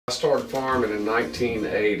I started farming in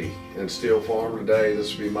 1980 and still farm today.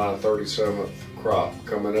 This will be my 37th crop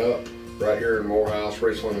coming up right here in Morehouse,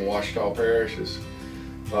 Richland, and Ouachita parishes.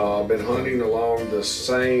 I've been hunting along the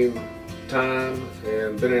same time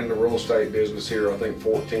and been in the real estate business here I think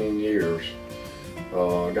 14 years.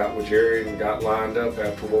 Got with Jerry and got lined up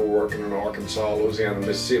after we were working in Arkansas, Louisiana,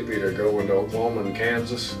 Mississippi to go into Oklahoma and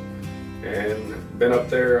Kansas, and been up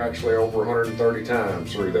there actually over 130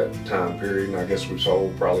 times through that time period, and I guess we've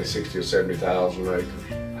sold probably 60 or 70,000 acres.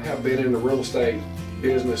 I have been in the real estate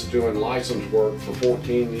business doing license work for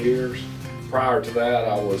 14 years. Prior to that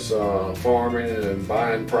I was farming and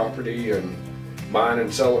buying property and buying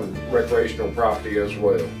and selling recreational property as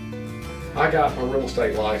well. I got my real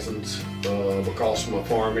estate license because of my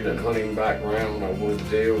farming and hunting background. I wanted to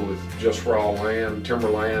deal with just raw land,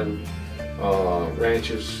 timberland,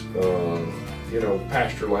 ranches,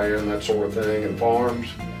 pasture land, that sort of thing, and farms.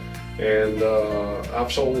 And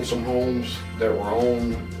I've sold some homes that were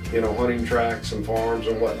on, hunting tracts and farms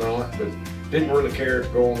and whatnot, but didn't really care to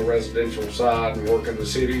go on the residential side and work in the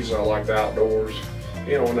cities. I like the outdoors,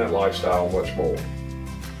 and that lifestyle much more.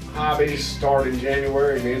 Hobbies start in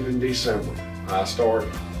January and end in December. I start,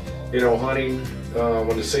 hunting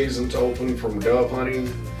when the season's open, from dove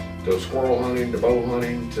hunting to squirrel hunting to bow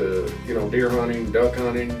hunting to, deer hunting, duck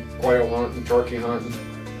hunting, quail hunting, turkey hunting.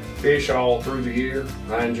 Fish all through the year.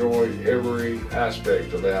 I enjoy every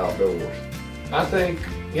aspect of the outdoors. I think,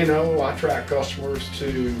 I attract customers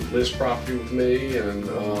to list property with me and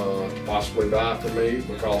to possibly buy from me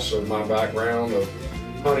because of my background of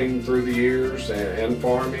hunting through the years and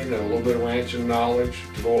farming and a little bit of ranching knowledge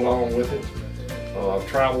to go along with it. I've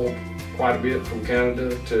traveled quite a bit from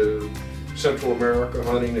Canada to Central America,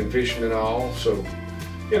 hunting and fishing and all. So,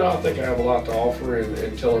 I think I have a lot to offer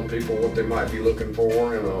in telling people what they might be looking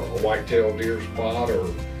for in a white-tailed deer spot, or,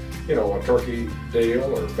 a turkey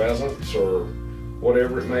deal, or pheasants, or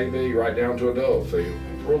whatever it may be, right down to a dove field.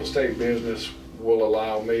 The real estate business will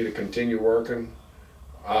allow me to continue working,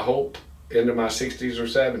 I hope, into my 60s or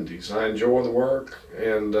 70s. I enjoy the work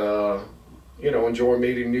and, enjoy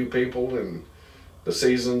meeting new people and the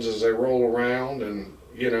seasons as they roll around, and,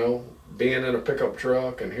 being in a pickup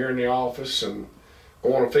truck and here in the office and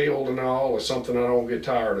going to field and all is something I don't get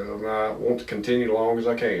tired of, and I want to continue as long as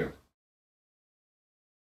I can.